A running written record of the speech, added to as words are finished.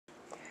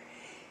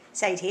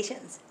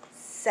Salutations.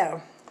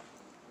 So,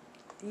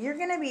 you're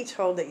going to be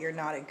told that you're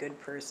not a good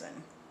person.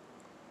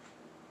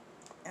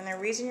 And the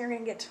reason you're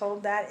going to get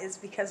told that is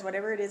because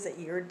whatever it is that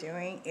you're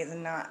doing is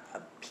not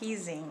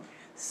appeasing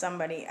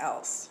somebody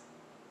else.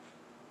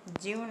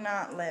 Do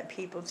not let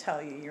people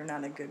tell you you're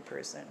not a good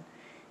person,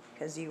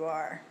 because you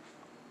are.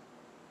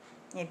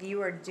 If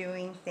you are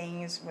doing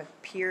things with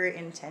pure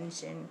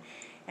intention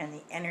and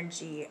the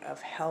energy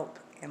of help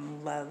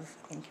and love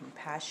and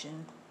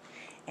compassion,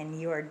 and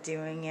you are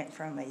doing it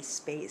from a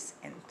space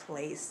and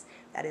place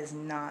that is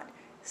not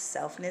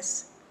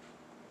selfness,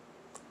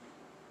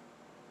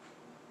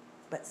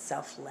 but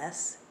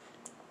selfless,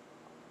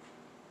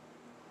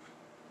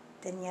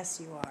 then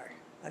yes, you are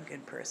a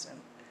good person.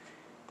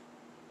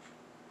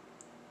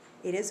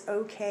 It is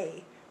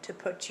okay to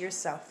put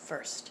yourself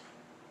first.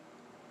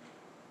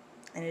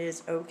 And it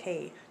is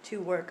okay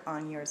to work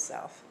on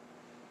yourself.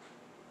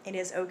 It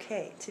is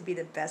okay to be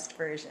the best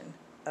version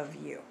of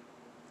you,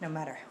 no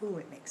matter who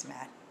it makes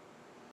mad.